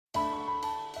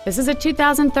This is a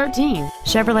 2013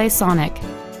 Chevrolet Sonic.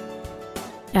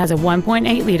 It has a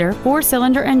 1.8-liter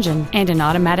four-cylinder engine and an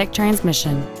automatic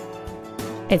transmission.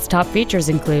 Its top features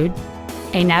include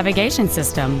a navigation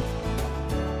system,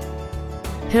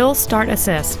 hill start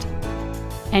assist,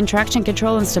 and traction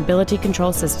control and stability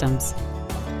control systems.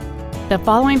 The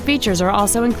following features are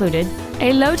also included: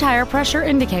 a low tire pressure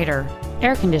indicator,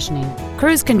 air conditioning,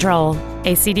 cruise control,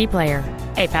 a CD player,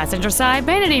 a passenger side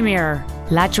vanity mirror,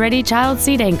 latch-ready child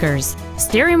seat anchors,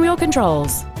 steering wheel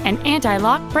controls, an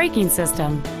anti-lock braking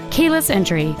system, keyless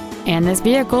entry, and this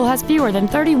vehicle has fewer than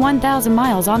 31,000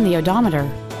 miles on the odometer.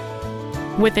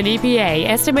 With an EPA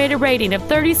estimated rating of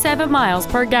 37 miles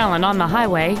per gallon on the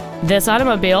highway, this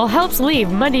automobile helps leave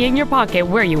money in your pocket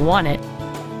where you want it.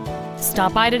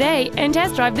 Stop by today and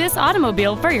test drive this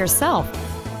automobile for yourself.